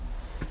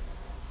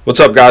What's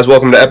up, guys?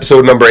 Welcome to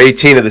episode number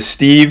 18 of the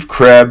Steve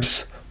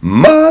Krebs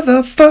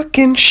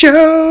motherfucking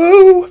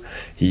show.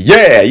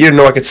 Yeah, you didn't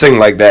know I could sing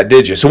like that,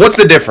 did you? So what's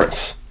the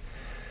difference?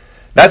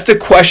 That's the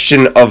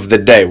question of the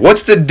day.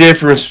 What's the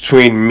difference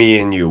between me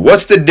and you?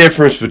 What's the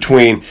difference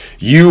between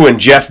you and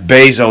Jeff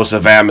Bezos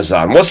of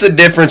Amazon? What's the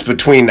difference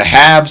between the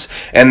haves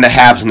and the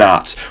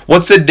have-nots?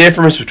 What's the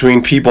difference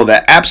between people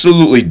that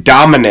absolutely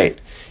dominate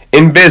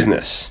in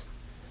business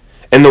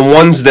and the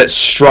ones that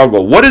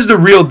struggle? What is the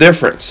real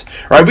difference?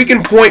 Right? We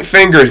can point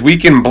fingers, we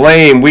can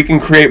blame, we can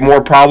create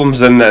more problems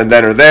than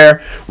are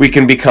there, we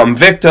can become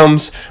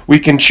victims, we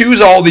can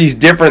choose all these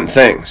different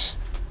things.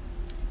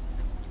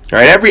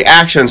 Right? Every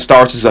action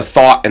starts as a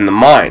thought in the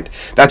mind.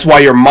 That's why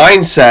your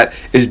mindset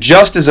is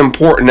just as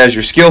important as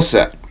your skill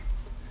set.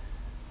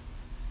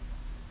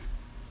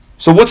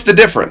 So what's the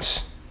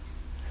difference?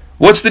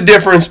 What's the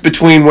difference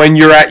between when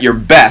you're at your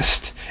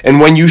best and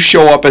when you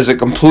show up as a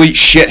complete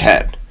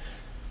shithead?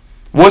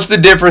 What's the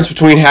difference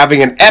between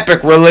having an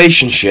epic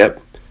relationship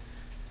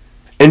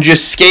and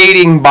just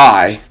skating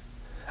by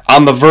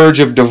on the verge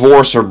of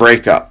divorce or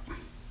breakup?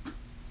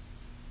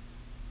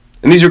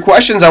 And these are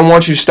questions I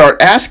want you to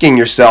start asking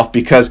yourself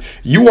because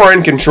you are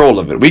in control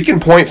of it. We can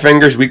point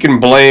fingers, we can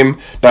blame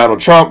Donald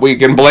Trump, we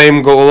can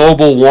blame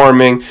global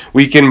warming,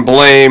 we can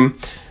blame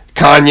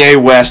Kanye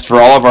West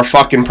for all of our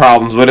fucking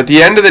problems. But at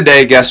the end of the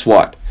day, guess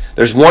what?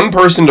 There's one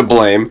person to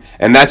blame,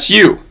 and that's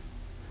you.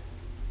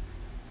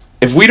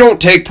 If we don't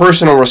take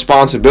personal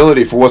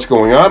responsibility for what's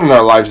going on in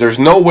our lives, there's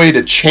no way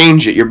to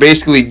change it. You're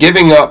basically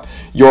giving up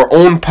your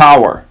own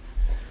power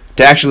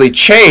to actually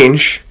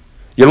change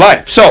your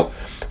life. So,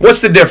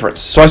 what's the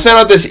difference? So I sent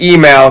out this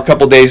email a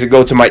couple days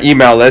ago to my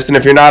email list, and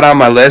if you're not on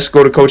my list,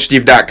 go to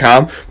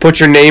CoachSteve.com, put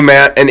your name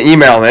and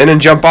email in, and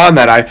jump on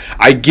that.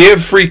 I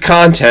give free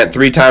content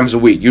 3 times a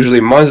week,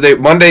 usually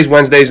Mondays,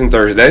 Wednesdays, and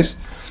Thursdays.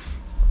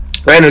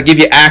 Right, and it'll give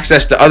you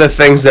access to other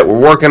things that we're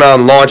working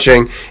on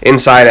launching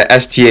inside of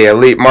STA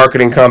Elite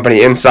Marketing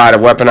Company, inside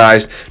of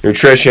Weaponized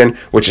Nutrition,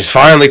 which is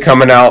finally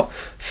coming out.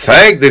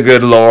 Thank the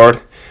good Lord.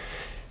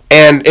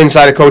 And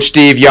inside of Coach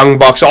Steve, Young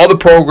Bucks, all the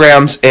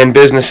programs and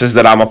businesses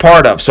that I'm a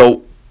part of.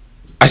 So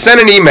I sent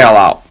an email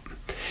out.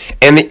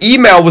 And the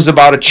email was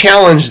about a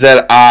challenge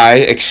that I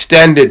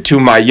extended to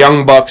my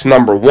Young Bucks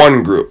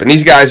 #1 group. And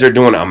these guys are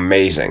doing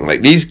amazing.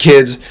 Like these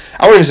kids,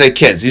 I wouldn't even say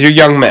kids. These are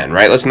young men,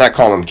 right? Let's not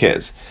call them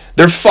kids.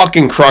 They're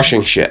fucking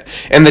crushing shit.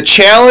 And the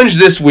challenge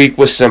this week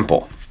was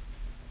simple.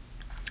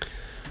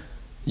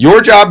 Your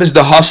job is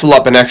to hustle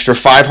up an extra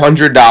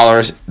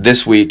 $500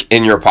 this week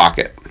in your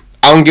pocket.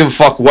 I don't give a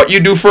fuck what you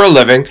do for a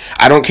living.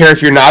 I don't care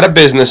if you're not a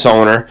business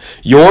owner.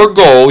 Your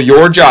goal,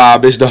 your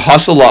job is to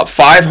hustle up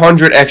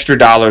 $500 extra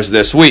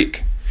this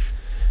week.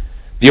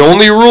 The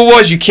only rule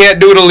was you can't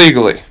do it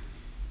illegally.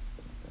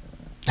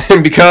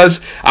 And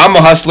because I'm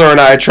a hustler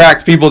and I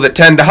attract people that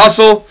tend to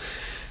hustle,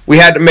 we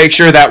had to make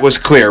sure that was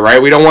clear,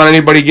 right? We don't want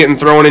anybody getting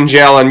thrown in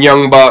jail on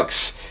Young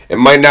Bucks. It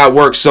might not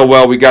work so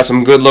well. We got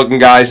some good-looking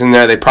guys in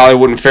there. They probably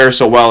wouldn't fare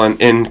so well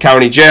in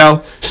county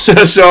jail.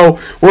 So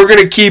we're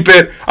going to keep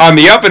it on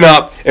the up and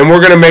up, and we're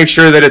going to make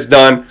sure that it's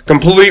done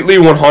completely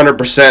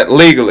 100%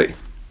 legally.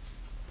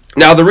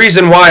 Now, the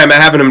reason why I'm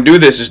having them do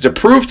this is to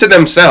prove to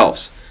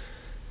themselves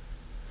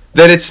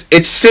that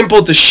it's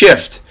simple to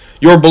shift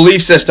your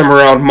belief system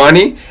around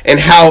money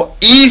and how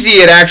easy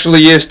it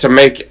actually is to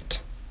make it.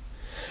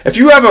 If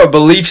you have a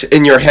belief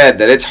in your head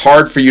that it's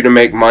hard for you to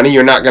make money,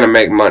 you're not going to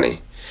make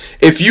money.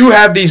 If you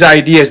have these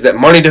ideas that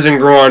money doesn't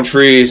grow on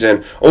trees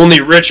and only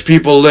rich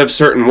people live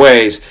certain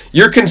ways,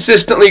 you're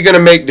consistently going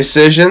to make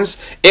decisions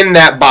in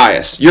that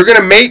bias. You're going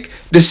to make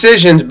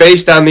decisions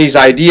based on these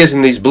ideas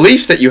and these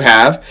beliefs that you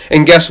have,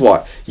 and guess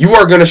what? You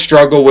are going to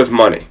struggle with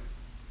money.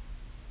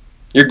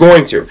 You're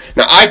going to.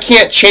 Now, I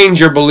can't change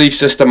your belief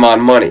system on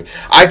money.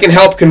 I can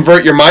help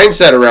convert your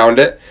mindset around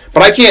it,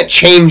 but I can't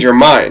change your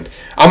mind.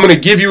 I'm going to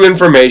give you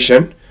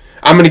information.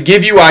 I'm going to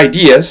give you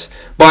ideas.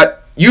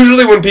 But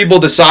usually when people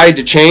decide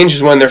to change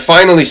is when they're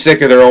finally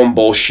sick of their own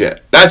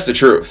bullshit. That's the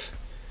truth.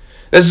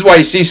 This is why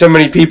you see so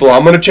many people,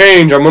 I'm going to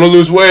change, I'm going to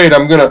lose weight,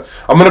 I'm going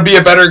to be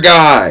a better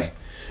guy.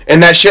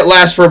 And that shit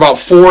lasts for about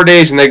 4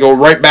 days and they go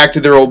right back to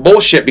their old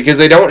bullshit because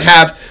they don't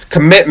have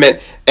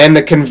commitment and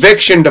the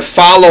conviction to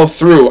follow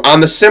through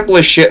on the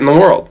simplest shit in the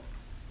world.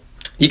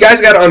 You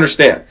guys got to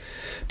understand,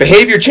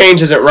 behavior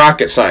change isn't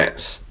rocket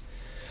science.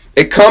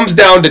 It comes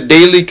down to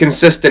daily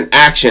consistent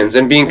actions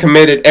and being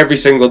committed every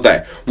single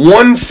day.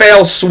 One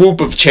fell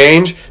swoop of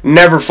change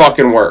never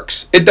fucking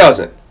works. It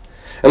doesn't.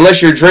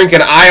 Unless you're drinking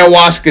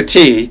ayahuasca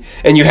tea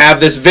and you have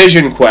this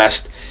vision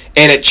quest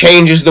and it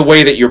changes the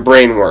way that your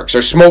brain works.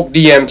 Or smoke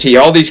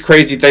DMT, all these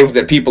crazy things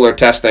that people are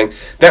testing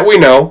that we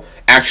know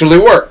actually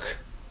work.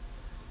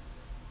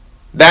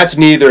 That's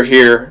neither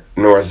here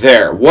nor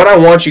there. What I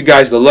want you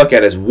guys to look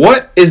at is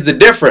what is the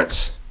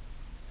difference?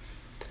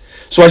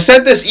 So I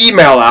sent this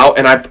email out,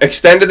 and I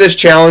extended this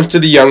challenge to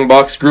the Young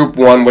Bucks Group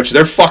 1, which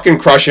they're fucking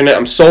crushing it.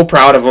 I'm so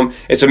proud of them.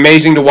 It's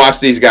amazing to watch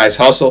these guys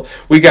hustle.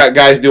 We got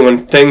guys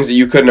doing things that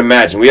you couldn't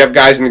imagine. We have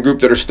guys in the group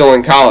that are still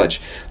in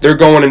college. They're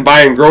going and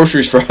buying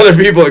groceries for other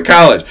people at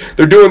college.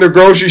 They're doing their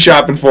grocery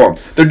shopping for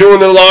them. They're doing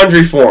their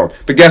laundry for them.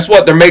 But guess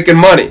what? They're making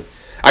money.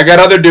 I got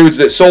other dudes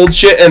that sold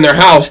shit in their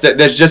house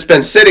that's just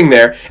been sitting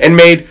there and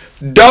made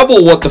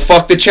double what the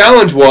fuck the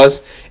challenge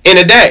was in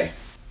a day.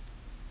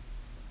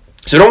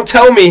 So don't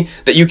tell me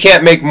that you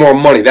can't make more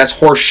money. That's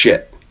horse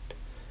shit.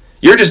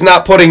 You're just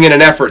not putting in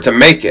an effort to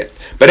make it.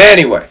 But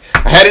anyway,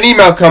 I had an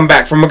email come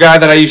back from a guy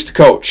that I used to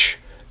coach.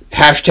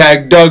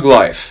 Hashtag Doug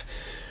Life.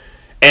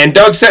 And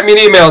Doug sent me an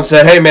email and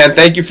said, hey man,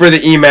 thank you for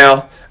the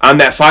email on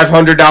that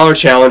 $500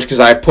 challenge, because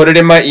I put it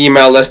in my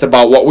email list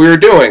about what we were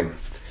doing.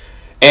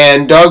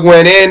 And Doug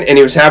went in and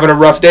he was having a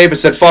rough day, but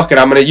said, fuck it,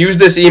 I'm going to use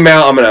this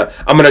email. I'm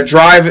going to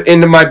drive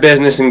into my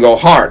business and go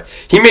hard.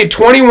 He made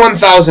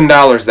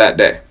 $21,000 that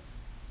day.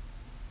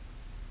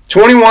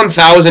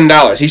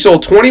 $21,000. He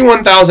sold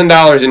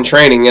 $21,000 in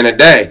training in a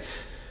day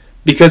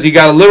because he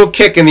got a little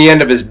kick in the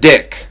end of his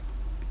dick.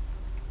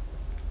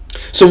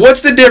 So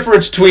what's the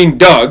difference between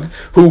Doug,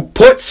 who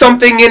put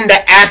something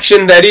into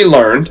action that he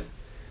learned,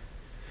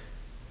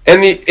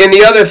 and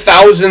the other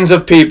thousands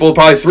of people,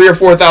 probably 3,000 or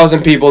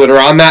 4,000 people that are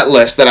on that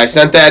list that I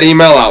sent that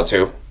email out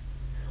to?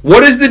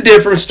 What is the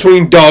difference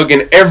between Doug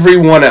and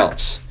everyone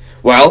else?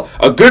 Well,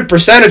 a good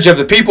percentage of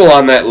the people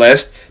on that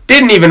list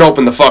didn't even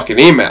open the fucking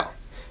email.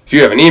 If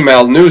you have an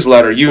email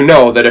newsletter, you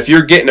know that if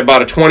you're getting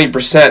about a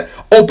 20%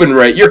 open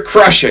rate, you're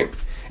crushing.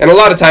 And a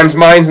lot of times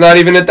mine's not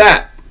even at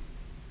that.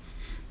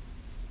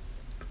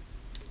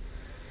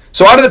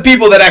 So out of the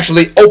people that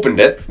actually opened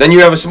it, then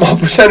you have a small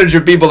percentage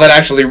of people that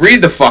actually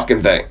read the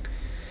fucking thing.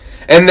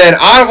 And then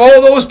out of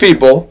all those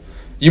people,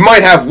 you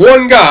might have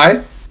one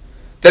guy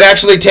that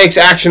actually takes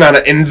action on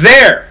it. And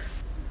there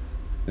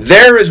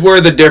is where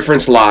the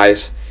difference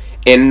lies.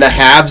 In the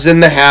haves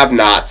and the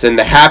have-nots, and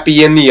the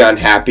happy and the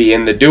unhappy,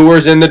 and the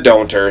doers and the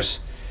don'ters,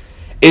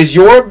 is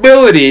your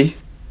ability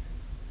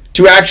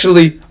to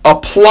actually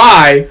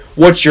apply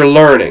what you're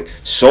learning.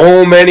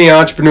 So many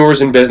entrepreneurs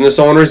and business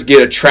owners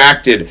get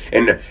attracted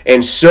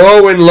and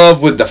so in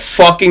love with the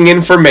fucking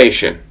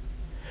information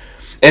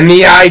and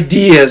the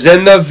ideas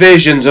and the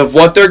visions of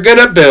what they're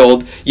going to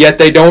build, yet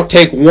they don't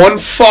take one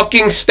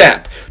fucking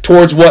step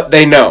towards what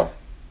they know.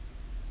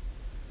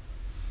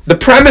 The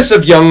premise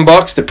of Young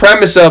Bucks, the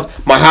premise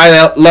of my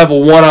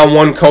high-level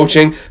one-on-one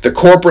coaching, the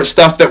corporate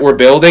stuff that we're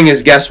building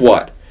is, guess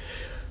what?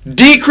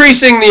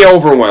 Decreasing the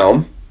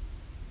overwhelm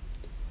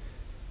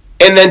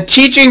and then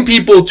teaching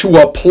people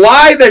to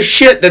apply the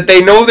shit that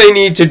they know they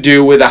need to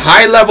do with a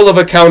high level of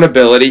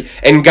accountability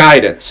and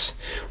guidance.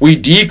 We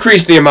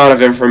decrease the amount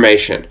of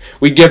information.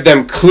 We give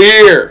them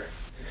clear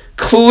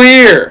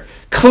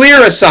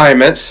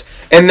assignments,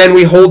 and then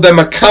we hold them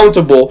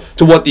accountable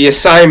to what the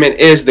assignment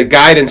is, the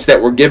guidance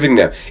that we're giving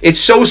them. It's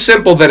so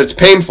simple that it's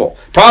painful.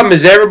 Problem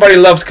is, everybody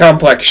loves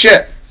complex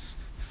shit.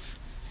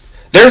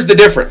 There's the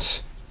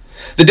difference.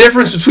 The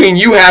difference between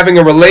you having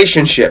a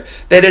relationship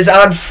that is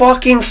on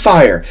fucking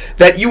fire,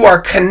 that you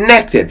are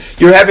connected,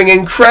 you're having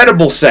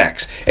incredible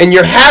sex, and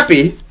you're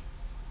happy,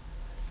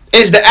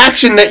 is the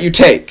action that you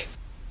take.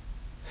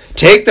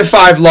 Take the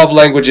 5 love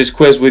languages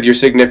quiz with your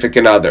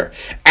significant other.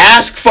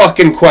 Ask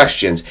fucking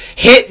questions.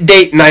 Hit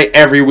date night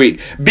every week.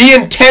 Be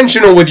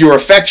intentional with your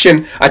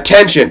affection,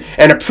 attention,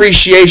 and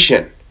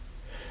appreciation.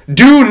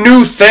 Do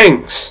new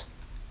things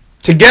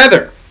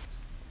together.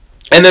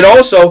 And then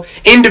also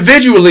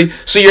individually,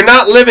 so you're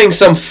not living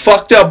some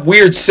fucked up,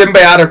 weird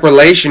symbiotic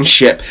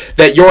relationship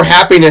that your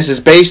happiness is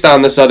based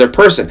on this other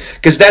person.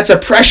 Because that's a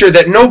pressure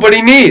that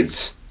nobody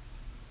needs.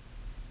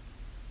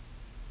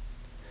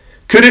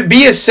 Could it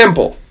be as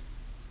simple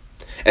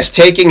as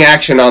taking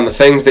action on the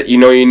things that you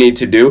know you need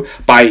to do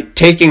by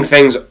taking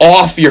things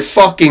off your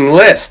fucking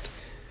list,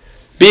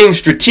 being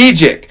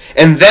strategic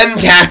and then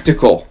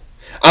tactical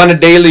on a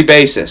daily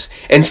basis,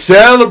 and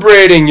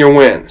celebrating your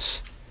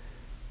wins,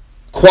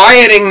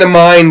 quieting the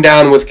mind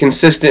down with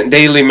consistent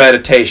daily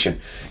meditation,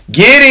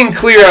 getting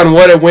clear on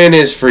what a win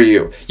is for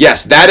you?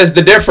 Yes, that is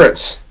the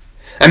difference,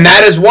 and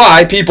that is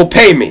why people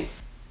pay me.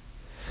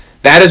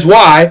 That is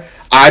why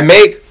I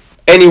make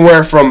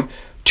anywhere from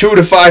 $2,000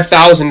 to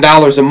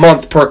 $5,000 a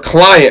month per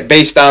client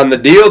based on the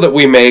deal that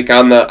we make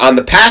on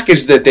the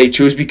package that they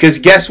choose, because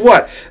guess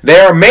what? They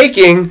are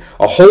making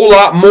a whole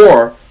lot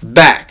more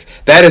back.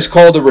 That is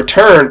called a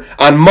return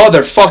on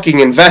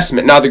motherfucking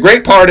investment. Now the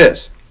great part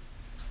is,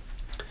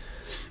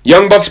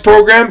 Young Bucks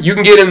program, you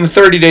can get in the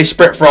 30-day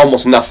sprint for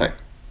almost nothing.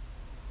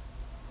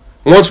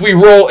 Once we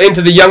roll into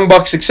the Young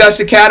Bucks Success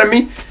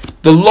Academy,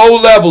 the low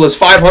level is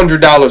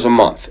 $500 a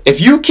month. If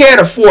you can't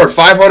afford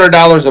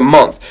 $500 a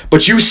month,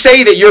 but you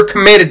say that you're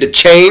committed to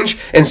change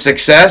and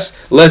success,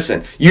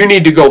 listen, you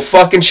need to go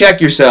fucking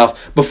check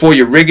yourself before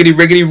you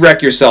riggedy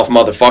wreck yourself,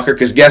 motherfucker,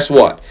 because guess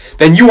what?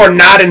 Then you are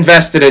not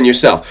invested in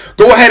yourself.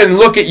 Go ahead and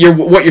look at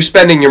what you're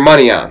spending your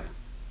money on.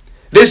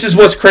 This is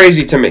what's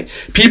crazy to me.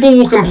 People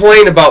will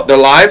complain about their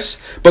lives,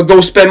 but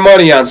go spend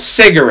money on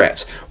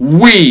cigarettes,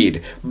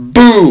 weed,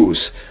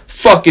 booze,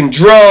 fucking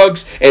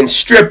drugs and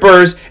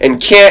strippers and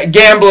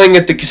gambling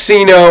at the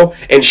casino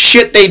and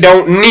shit they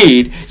don't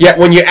need. Yet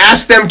when you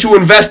ask them to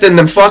invest in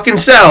them fucking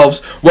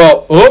selves,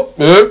 well,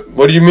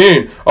 what do you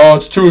mean? Oh,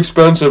 it's too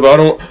expensive.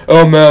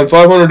 Oh man,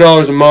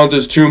 $500 a month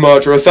is too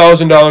much, or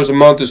 $1,000 a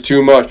month is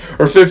too much,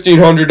 or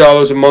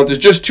 $1,500 a month is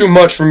just too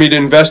much for me to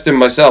invest in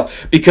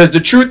myself. Because the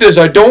truth is,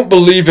 I don't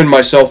believe in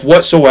myself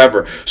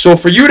whatsoever. So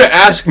for you to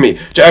ask me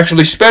to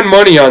actually spend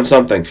money on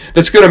something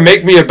that's going to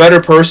make me a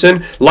better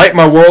person, light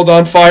my world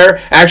on fire,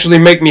 actually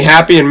make me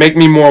happy and make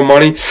me more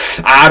money,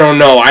 I don't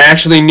know. I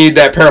actually need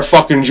that pair of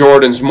fucking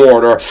Jordans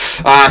more. Or,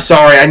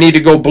 sorry, I need to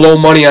go blow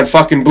money on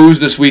fucking booze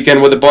this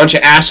weekend with a bunch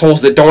of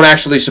assholes that don't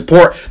actually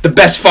support the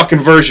best fucking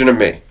version of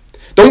me.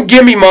 Don't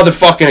give me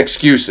motherfucking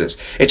excuses.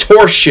 It's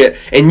horse shit,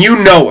 and you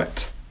know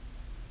it.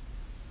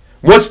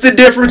 What's the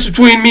difference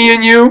between me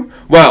and you?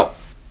 Well,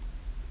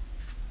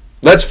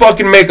 let's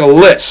fucking make a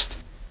list.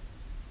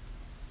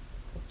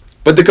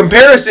 But the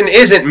comparison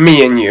isn't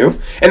me and you,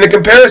 and the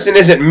comparison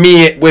isn't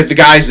me with the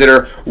guys that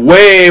are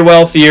way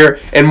wealthier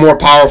and more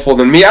powerful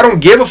than me. I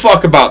don't give a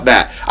fuck about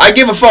that. I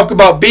give a fuck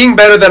about being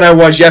better than I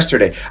was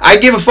yesterday. I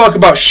give a fuck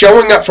about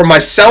showing up for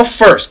myself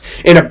first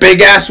in a big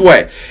ass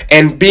way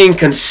and being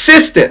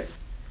consistent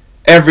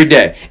every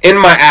day in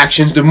my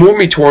actions to move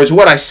me towards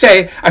what I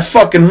say I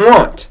fucking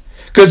want.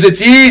 Because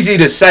it's easy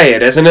to say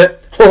it, isn't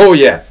it? Oh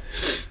yeah,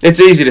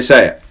 it's easy to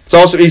say it. It's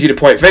also easy to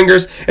point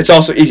fingers. It's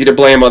also easy to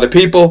blame other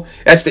people.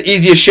 That's the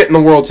easiest shit in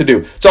the world to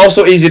do. It's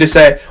also easy to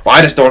say, well,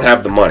 I just don't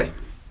have the money.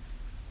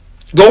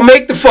 Go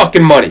make the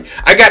fucking money.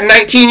 I got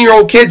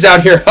 19-year-old kids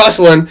out here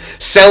hustling,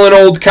 selling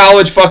old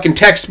college fucking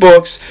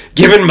textbooks,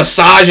 giving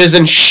massages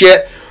and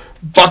shit,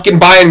 fucking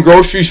buying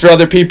groceries for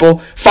other people,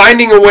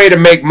 finding a way to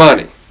make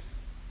money.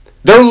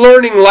 They're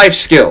learning life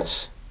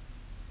skills.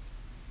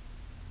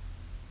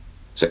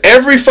 So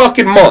every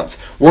fucking month,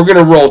 we're going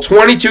to roll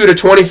 22 to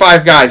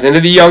 25 guys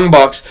into the Young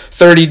Bucks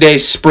 30-day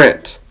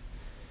sprint.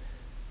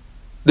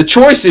 The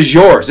choice is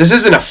yours. This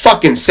isn't a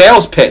fucking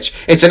sales pitch.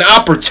 It's an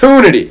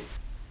opportunity.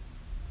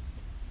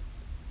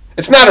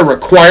 It's not a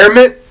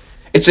requirement.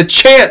 It's a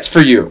chance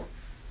for you.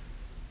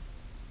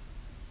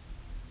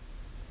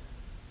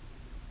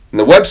 And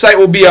the website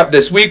will be up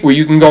this week where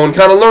you can go and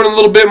kind of learn a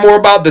little bit more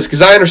about this,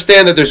 because I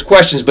understand that there's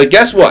questions. But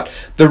guess what?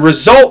 The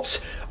results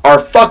are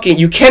fucking...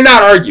 You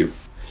cannot argue.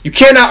 You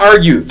cannot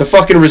argue the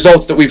fucking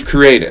results that we've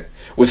created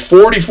with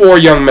 44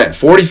 young men,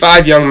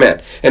 45 young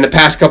men in the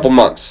past couple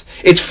months.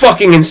 It's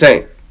fucking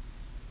insane.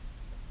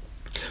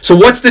 So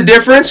what's the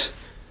difference?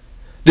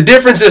 The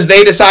difference is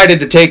they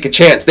decided to take a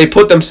chance. They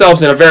put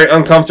themselves in a very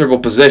uncomfortable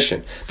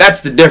position.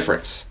 That's the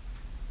difference.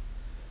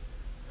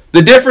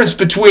 The difference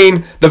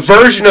between the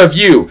version of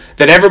you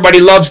that everybody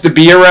loves to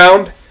be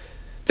around,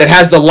 that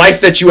has the life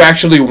that you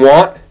actually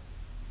want,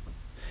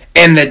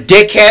 and the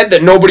dickhead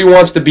that nobody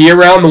wants to be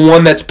around, the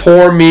one that's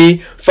poor me,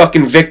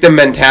 fucking victim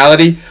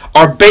mentality,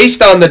 are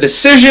based on the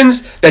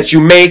decisions that you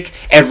make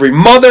every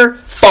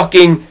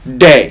motherfucking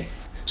day.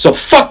 So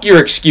fuck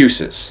your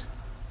excuses.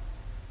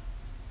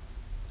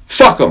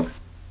 Fuck them.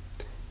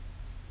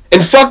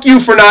 And fuck you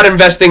for not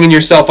investing in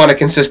yourself on a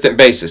consistent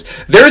basis.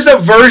 There's a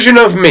version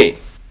of me.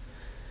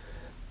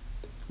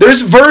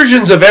 There's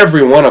versions of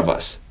every one of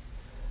us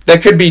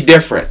that could be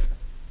different.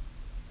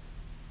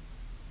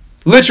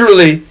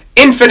 Literally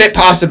infinite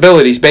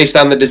possibilities based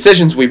on the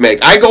decisions we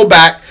make. I go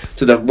back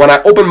to when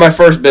I opened my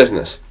first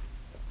business.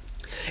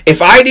 If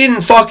I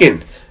didn't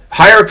fucking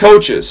hire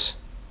coaches,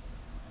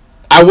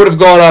 I would have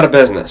gone out of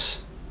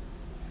business.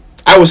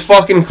 I was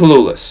fucking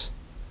clueless.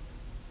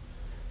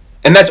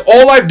 And that's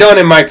all I've done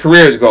in my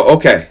career is go,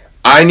 okay,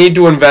 I need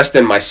to invest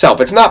in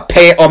myself. It's not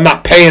I'm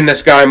not paying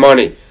this guy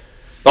money.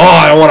 Oh,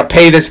 I don't want to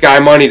pay this guy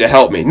money to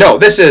help me. No,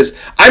 this is,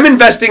 I'm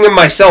investing in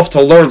myself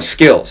to learn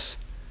skills.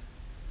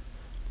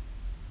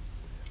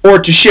 Or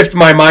to shift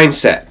my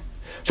mindset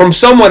from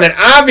someone that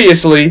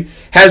obviously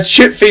has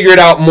shit figured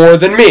out more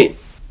than me.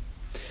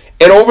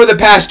 And over the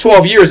past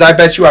 12 years, I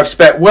bet you I've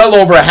spent well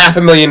over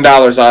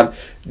 $500,000 on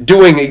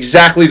doing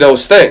exactly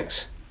those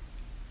things.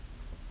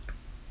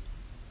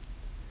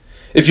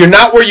 If you're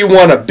not where you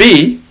want to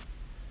be,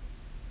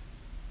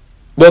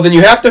 well, then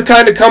you have to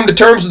kind of come to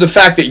terms with the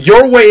fact that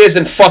your way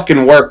isn't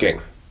fucking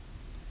working.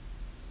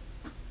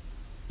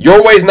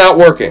 Your way's not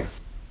working.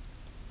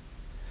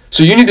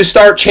 So you need to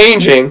start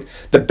changing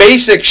the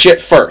basic shit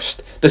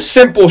first. The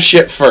simple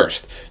shit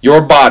first.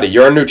 Your body,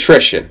 your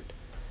nutrition.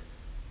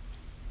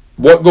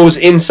 What goes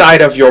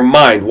inside of your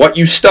mind. What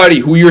you study,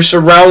 who you're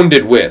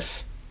surrounded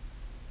with.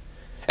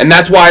 And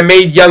that's why I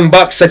made Young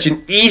Bucks such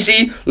an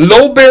easy,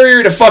 low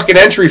barrier to fucking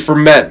entry for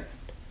men.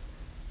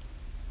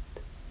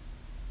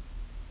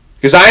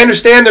 Because I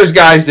understand there's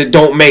guys that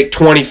don't make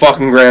 20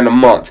 fucking grand a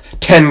month,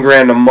 10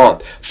 grand a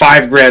month,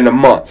 5 grand a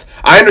month.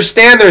 I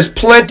understand there's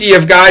plenty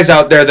of guys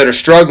out there that are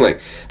struggling.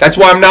 That's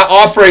why I'm not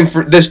offering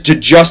for this to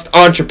just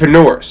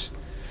entrepreneurs.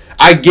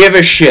 I give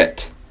a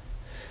shit.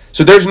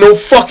 So there's no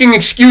fucking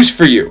excuse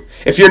for you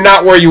if you're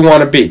not where you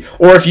want to be.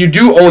 Or if you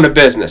do own a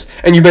business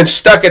and you've been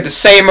stuck at the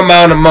same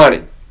amount of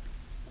money.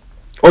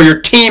 Or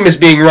your team is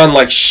being run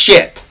like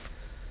shit.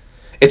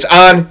 It's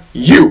on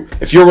you.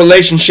 If your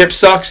relationship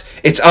sucks,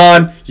 it's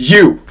on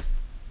you.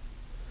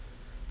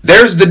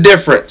 There's the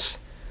difference.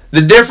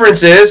 The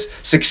difference is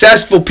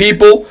successful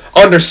people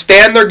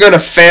understand they're going to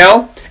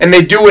fail, and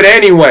they do it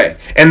anyway.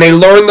 And they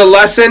learn the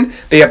lesson,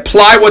 they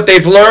apply what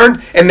they've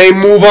learned, and they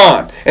move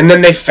on. And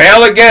then they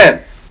fail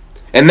again.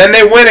 And then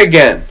they win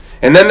again.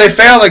 And then they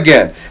fail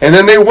again. And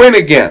then they win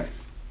again.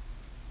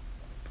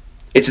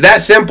 It's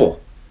that simple.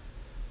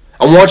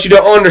 I want you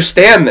to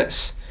understand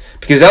this.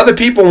 Because other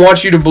people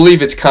want you to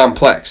believe it's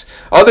complex.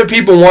 Other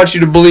people want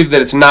you to believe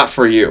that it's not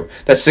for you.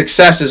 That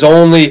success is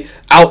only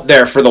out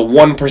there for the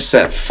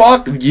 1%.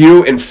 Fuck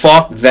you and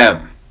fuck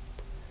them.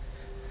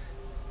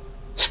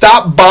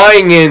 Stop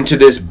buying into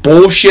this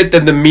bullshit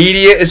that the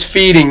media is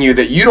feeding you,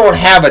 that you don't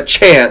have a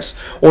chance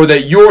or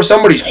that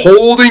somebody's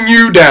holding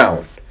you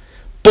down.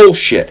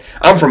 Bullshit.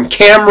 I'm from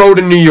Cam Road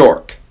in New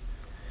York.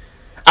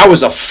 I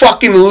was a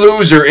fucking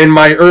loser in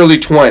my early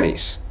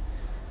 20s.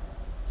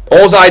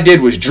 All I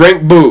did was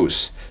drink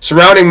booze,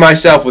 surrounding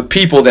myself with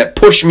people that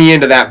push me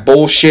into that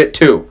bullshit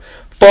too.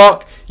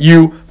 Fuck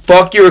you,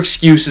 fuck your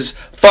excuses,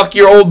 fuck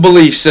your old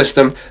belief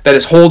system that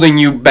is holding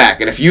you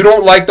back. And if you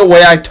don't like the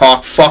way I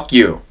talk, fuck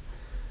you.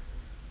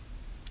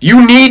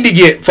 You need to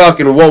get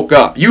fucking woke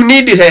up. You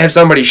need to have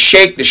somebody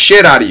shake the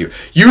shit out of you.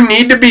 You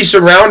need to be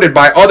surrounded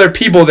by other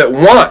people that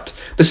want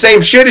the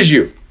same shit as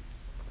you.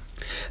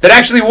 That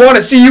actually want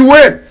to see you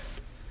win.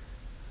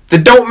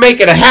 That don't make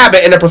it a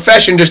habit and a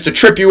profession just to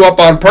trip you up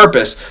on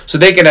purpose so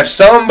they can have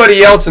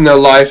somebody else in their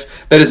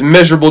life that is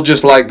miserable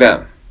just like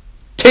them.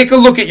 Take a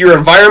look at your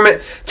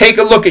environment. Take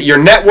a look at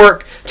your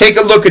network. Take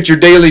a look at your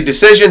daily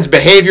decisions,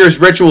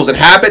 behaviors, rituals, and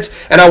habits,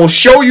 and I will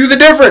show you the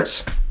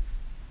difference.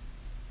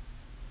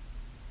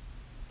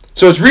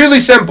 So it's really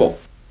simple.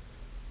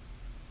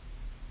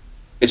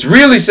 It's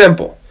really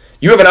simple.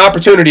 You have an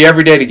opportunity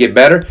every day to get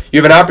better.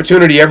 You have an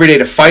opportunity every day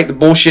to fight the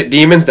bullshit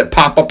demons that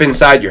pop up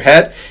inside your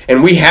head.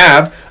 And we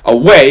have a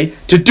way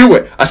to do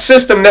it. A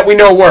system that we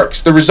know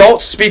works. The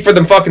results speak for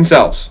them fucking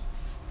selves.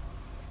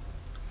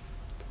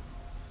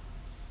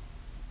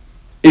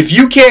 If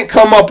you can't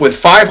come up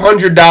with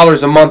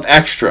 $500 a month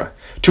extra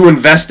to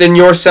invest in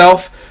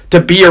yourself, to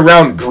be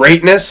around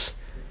greatness,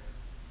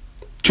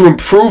 to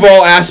improve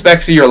all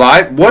aspects of your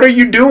life, what are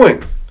you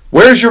doing?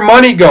 Where's your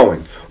money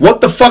going?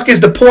 What the fuck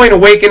is the point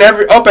of waking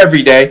up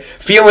every day,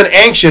 feeling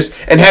anxious,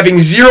 and having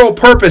zero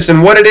purpose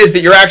in what it is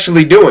that you're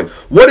actually doing?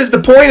 What is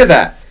the point of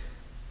that?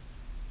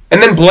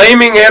 And then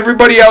blaming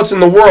everybody else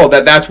in the world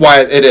that's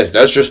why it is.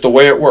 That's just the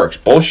way it works.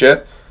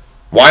 Bullshit.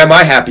 Why am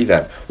I happy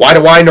then? Why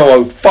do I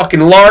know a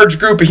fucking large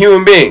group of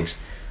human beings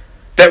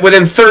that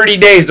within 30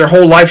 days their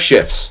whole life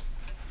shifts?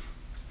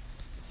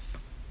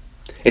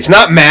 It's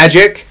not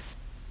magic.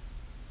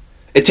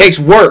 It takes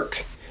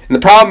work. And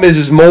the problem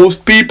is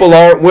most people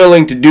aren't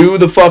willing to do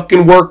the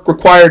fucking work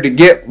required to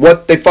get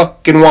what they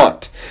fucking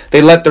want.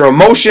 They let their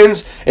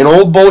emotions and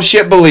old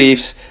bullshit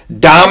beliefs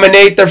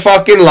dominate their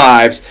fucking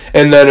lives,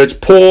 and then it's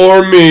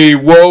poor me,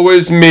 woe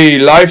is me,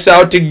 life's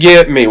out to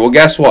get me. Well,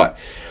 guess what?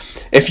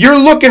 If you're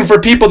looking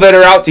for people that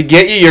are out to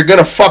get you, you're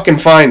gonna fucking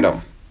find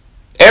them.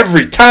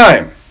 Every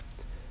time.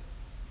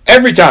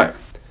 Every time.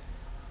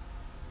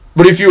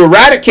 But if you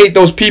eradicate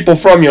those people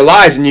from your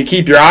lives and you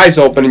keep your eyes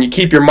open and you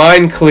keep your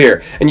mind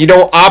clear and you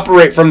don't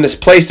operate from this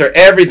place where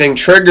everything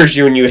triggers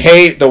you and you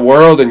hate the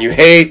world and you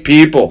hate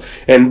people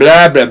and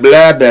blah, blah,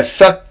 blah, blah,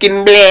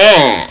 fucking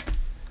blah.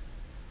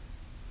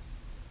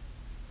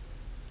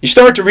 You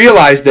start to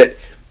realize that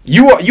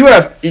you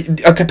have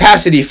a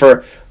capacity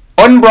for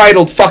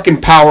unbridled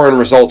fucking power and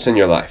results in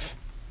your life.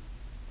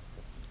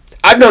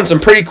 I've done some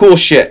pretty cool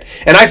shit,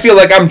 and I feel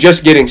like I'm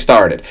just getting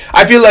started.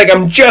 I feel like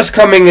I'm just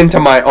coming into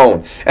my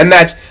own, and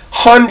that's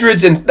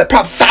hundreds and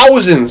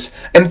thousands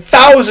and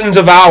thousands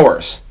of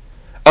hours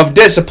of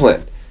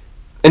discipline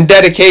and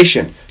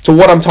dedication to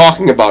what I'm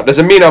talking about. Does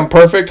it mean I'm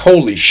perfect?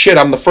 Holy shit,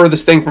 I'm the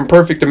furthest thing from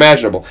perfect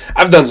imaginable.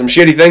 I've done some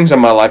shitty things in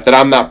my life that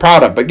I'm not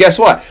proud of, but guess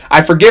what?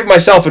 I forgive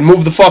myself and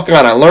move the fuck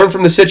on. I learn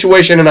from the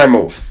situation and I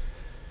move.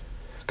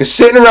 Because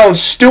sitting around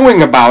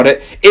stewing about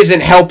it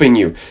isn't helping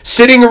you.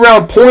 Sitting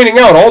around pointing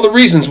out all the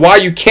reasons why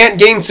you can't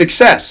gain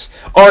success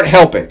aren't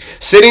helping.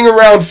 Sitting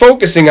around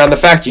focusing on the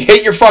fact you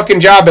hate your fucking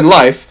job in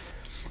life,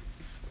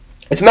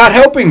 it's not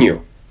helping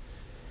you.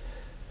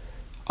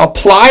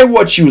 Apply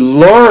what you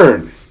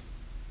learn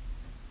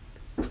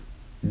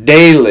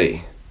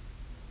daily.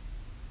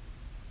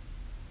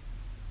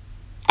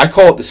 I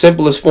call it the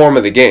simplest form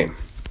of the game.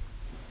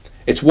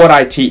 It's what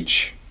I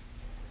teach.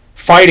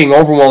 Fighting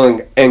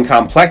overwhelming and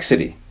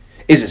complexity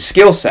is a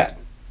skill set.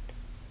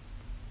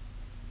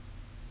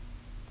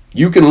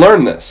 You can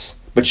learn this,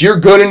 but you're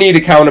going to need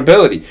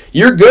accountability.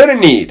 You're going to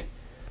need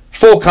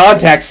full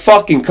contact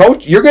fucking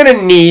coach. You're going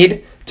to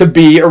need to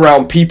be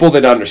around people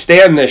that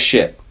understand this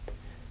shit.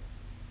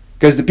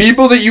 Because the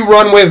people that you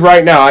run with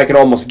right now, I can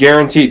almost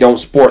guarantee don't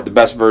support the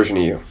best version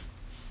of you.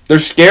 They're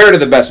scared of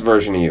the best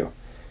version of you.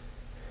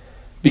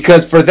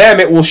 Because for them,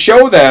 it will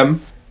show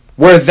them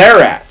where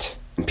they're at.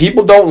 And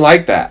people don't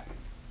like that.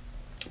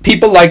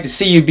 People like to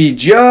see you be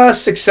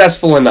just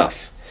successful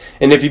enough.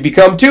 And if you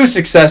become too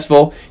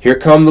successful, here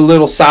come the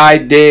little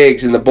side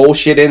digs and the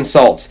bullshit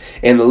insults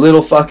and the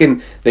little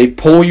fucking, they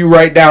pull you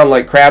right down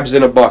like crabs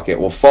in a bucket.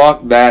 Well,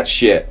 fuck that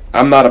shit.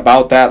 I'm not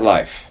about that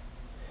life.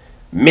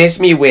 Miss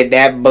me with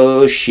that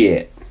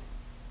bullshit.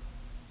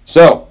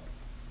 So,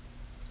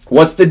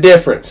 what's the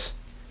difference?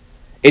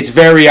 It's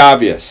very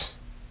obvious,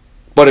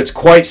 but it's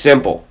quite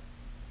simple.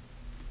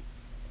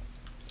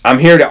 I'm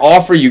here to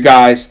offer you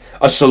guys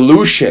a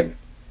solution,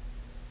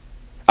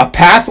 a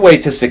pathway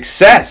to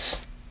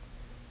success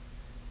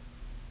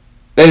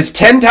that is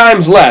 10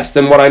 times less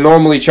than what I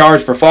normally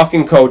charge for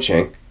fucking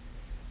coaching.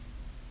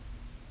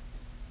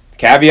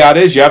 Caveat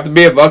is you have to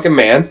be a fucking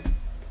man,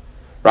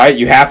 right?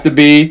 You have to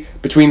be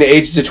between the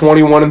ages of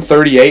 21 and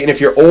 38. And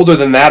if you're older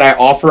than that, I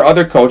offer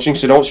other coaching,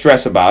 so don't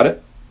stress about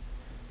it.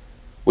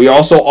 We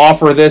also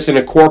offer this in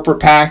a corporate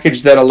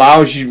package that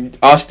allows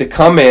us to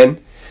come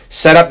in,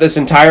 set up this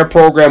entire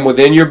program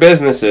within your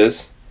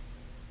businesses,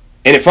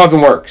 and it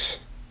fucking works.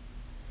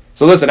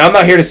 So listen, I'm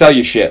not here to sell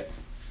you shit.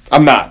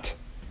 I'm not.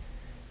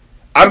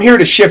 I'm here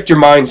to shift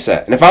your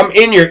mindset. And if I'm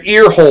in your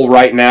ear hole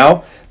right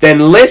now,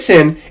 then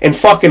listen and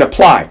fucking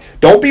apply.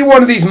 Don't be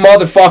one of these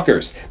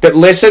motherfuckers that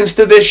listens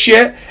to this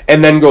shit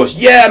and then goes,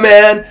 yeah,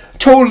 man,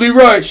 totally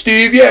right,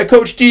 Steve. Yeah,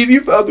 Coach Steve, you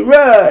fucking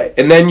right.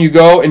 And then you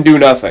go and do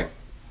nothing.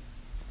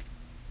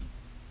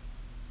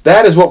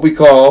 That is what we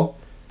call,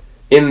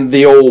 in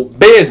the old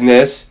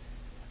business,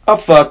 a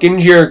fucking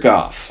jerk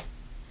off.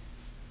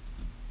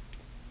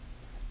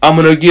 I'm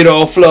going to get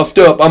all fluffed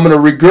up. I'm going to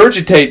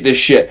regurgitate this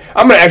shit.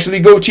 I'm going to actually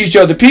go teach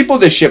other people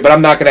this shit, but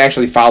I'm not going to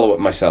actually follow it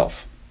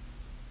myself.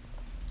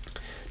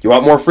 You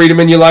want more freedom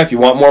in your life? You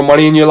want more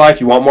money in your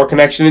life? You want more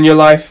connection in your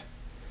life?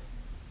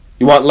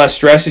 You want less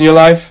stress in your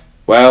life?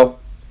 Well,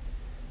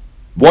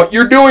 what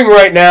you're doing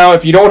right now,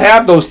 if you don't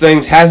have those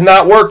things, has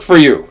not worked for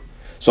you.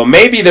 So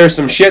maybe there's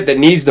some shit that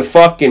needs to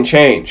fucking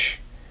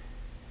change.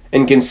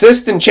 And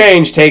consistent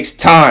change takes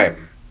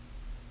time.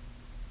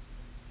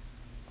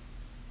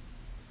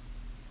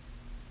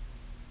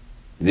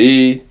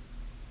 The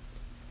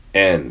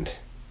end.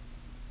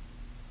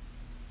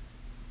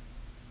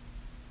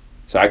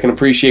 So I can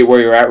appreciate where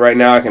you're at right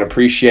now. I can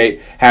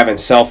appreciate having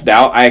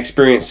self-doubt. I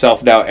experience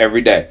self-doubt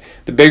every day.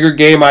 The bigger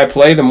game I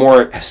play, the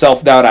more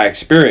self-doubt I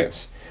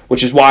experience.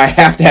 Which is why I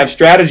have to have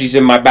strategies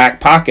in my back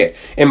pocket,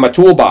 in my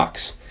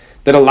toolbox,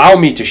 that allow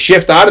me to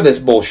shift out of this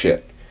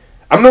bullshit.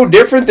 I'm no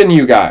different than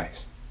you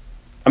guys.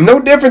 I'm no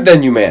different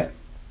than you, man.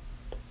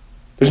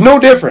 There's no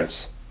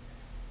difference.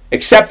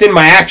 Except in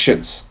my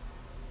actions.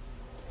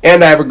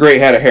 And I have a great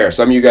head of hair.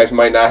 Some of you guys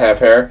might not have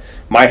hair.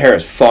 My hair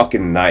is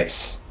fucking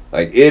nice.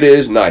 Like, it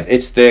is nice.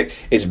 It's thick.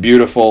 It's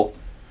beautiful.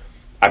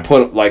 I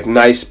put, like,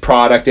 nice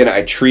product in it.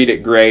 I treat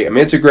it great. I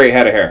mean, it's a great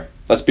head of hair.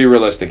 Let's be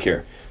realistic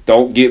here.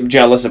 Don't get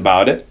jealous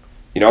about it.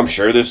 You know, I'm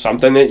sure there's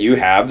something that you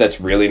have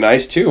that's really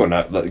nice, too.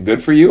 And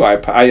good for you.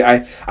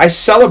 I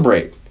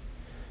celebrate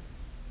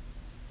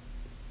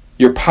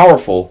your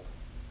powerful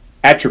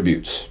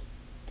attributes.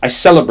 I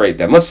celebrate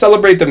them. Let's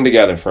celebrate them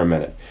together for a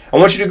minute. I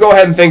want you to go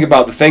ahead and think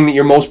about the thing that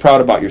you're most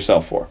proud about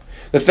yourself for.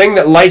 The thing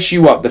that lights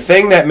you up. The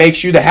thing that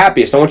makes you the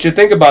happiest. I want you to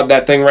think about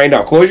that thing right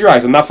now. Close your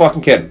eyes. I'm not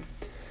fucking kidding.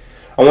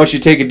 I want you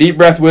to take a deep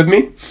breath with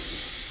me.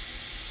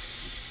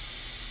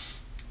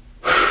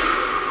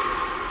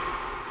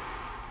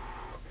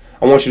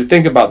 I want you to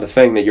think about the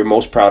thing that you're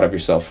most proud of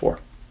yourself for.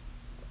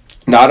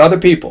 Not other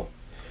people.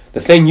 The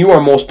thing you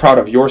are most proud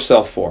of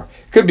yourself for.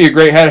 It could be a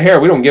great head of hair.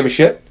 We don't give a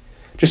shit.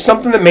 Just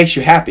something that makes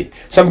you happy.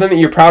 Something that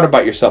you're proud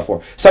about yourself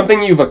for.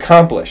 Something you've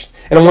accomplished.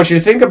 And I want you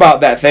to think about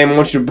that thing. I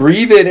want you to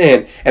breathe it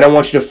in. And I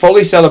want you to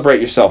fully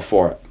celebrate yourself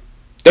for it.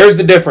 There's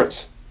the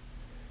difference.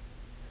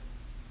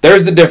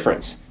 There's the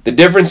difference. The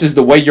difference is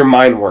the way your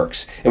mind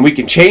works. And we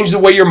can change the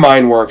way your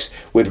mind works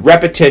with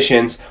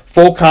repetitions,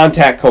 full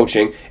contact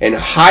coaching, and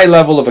high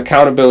level of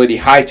accountability,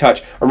 high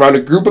touch, around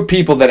a group of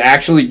people that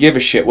actually give a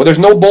shit. Well, there's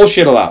no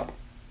bullshit allowed.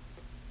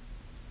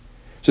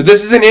 So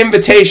this is an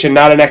invitation,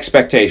 not an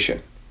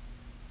expectation,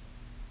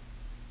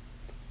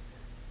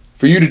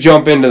 for you to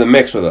jump into the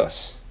mix with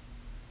us.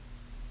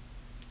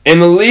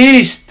 And the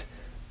least,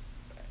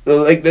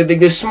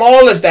 the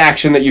smallest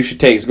action that you should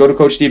take is go to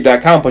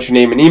CoachSteve.com, put your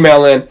name and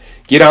email in,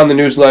 get on the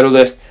newsletter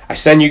list. I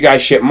send you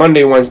guys shit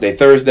Monday, Wednesday,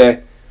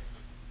 Thursday.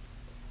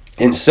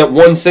 And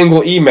one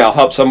single email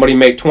helped somebody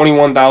make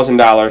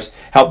 $21,000,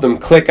 helped them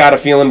click out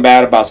of feeling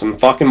bad about some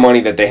fucking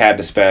money that they had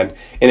to spend,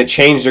 and it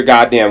changed their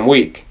goddamn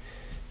week.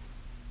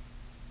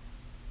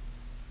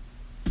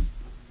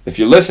 If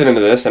you're listening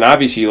to this, and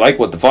obviously you like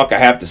what the fuck I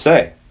have to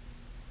say,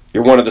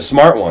 you're one of the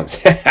smart ones.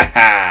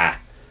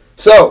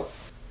 So,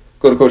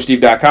 go to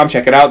CoachSteve.com,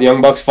 check it out. The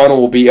Young Bucks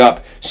funnel will be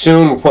up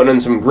soon. We're putting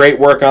in some great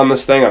work on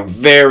this thing. I'm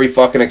very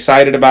fucking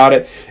excited about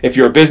it. If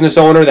you're a business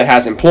owner that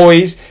has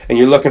employees and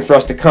you're looking for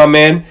us to come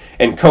in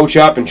and coach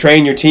up and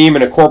train your team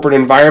in a corporate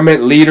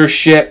environment,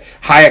 leadership,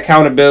 high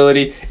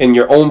accountability, in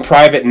your own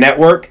private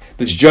network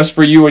that's just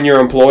for you and your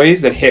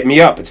employees, then hit me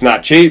up. It's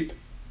not cheap.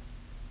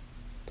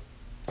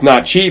 It's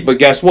not cheap, but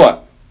guess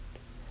what?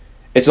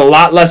 It's a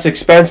lot less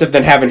expensive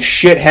than having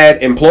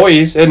shithead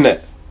employees, isn't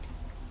it?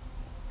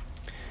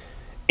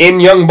 In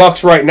Young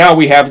Bucks right now,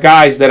 we have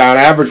guys that on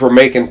average were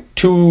making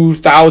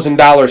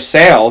 $2,000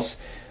 sales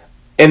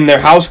in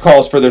their house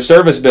calls for their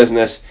service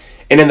business.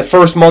 And in the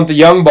first month, the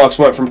Young Bucks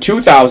went from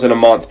 $2,000 a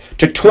month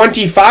to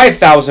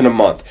 $25,000 a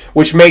month,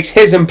 which makes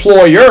his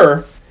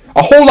employer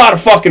a whole lot of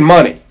fucking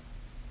money.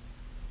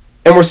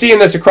 And we're seeing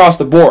this across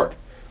the board,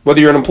 whether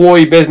you're an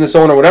employee, business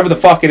owner, whatever the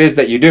fuck it is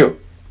that you do.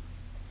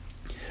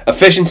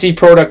 Efficiency,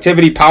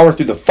 productivity, power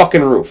through the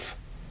fucking roof.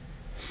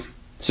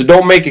 So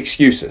don't make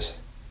excuses.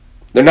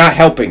 They're not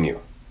helping you.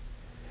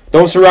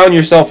 Don't surround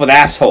yourself with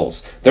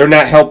assholes. They're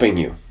not helping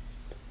you.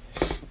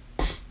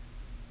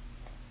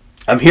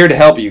 I'm here to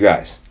help you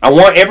guys. I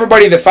want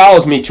everybody that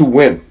follows me to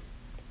win.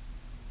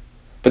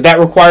 But that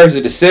requires a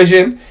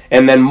decision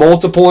and then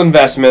multiple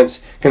investments,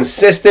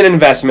 consistent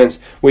investments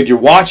with your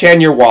watch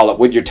and your wallet,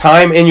 with your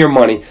time and your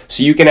money,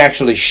 so you can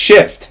actually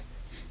shift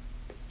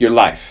your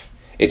life.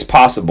 It's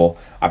possible,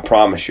 I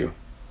promise you.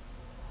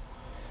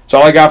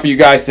 That's all I got for you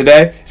guys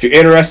today. If you're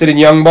interested in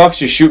Young Bucks,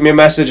 just shoot me a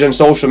message on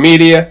social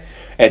media.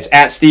 It's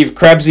at Steve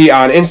Krebsy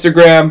on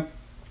Instagram.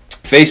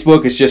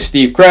 Facebook is just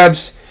Steve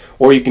Krebs.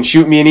 Or you can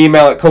shoot me an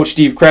email at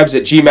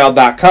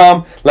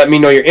coachstevekrebs@gmail.com. Let me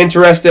know you're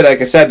interested. Like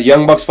I said, the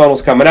Young Bucks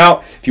funnel's coming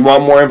out. If you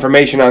want more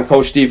information on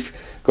Coach Steve,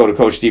 go to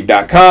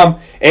coachsteve.com.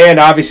 And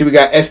obviously we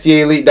got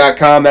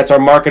staelite.com. That's our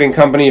marketing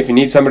company. If you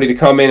need somebody to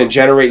come in and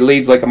generate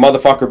leads like a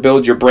motherfucker,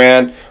 build your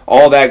brand,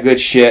 all that good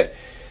shit,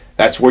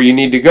 that's where you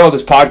need to go.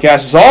 This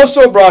podcast is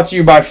also brought to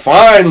you by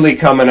finally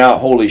coming out.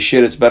 Holy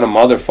shit, it's been a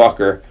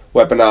motherfucker.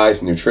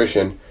 Weaponized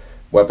nutrition,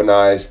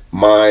 weaponized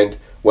mind,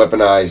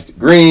 weaponized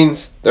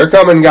greens. They're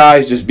coming,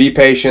 guys. Just be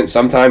patient.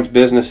 Sometimes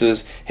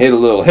businesses hit a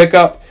little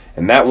hiccup,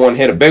 and that one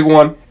hit a big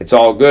one. It's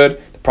all good.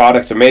 The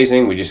product's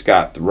amazing. We just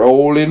got the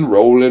rolling,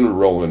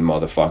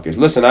 motherfuckers.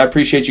 Listen, I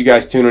appreciate you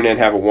guys tuning in.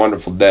 Have a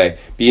wonderful day.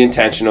 Be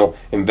intentional.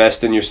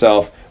 Invest in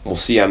yourself. We'll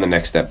see you on the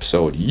next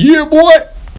episode. Yeah, boy!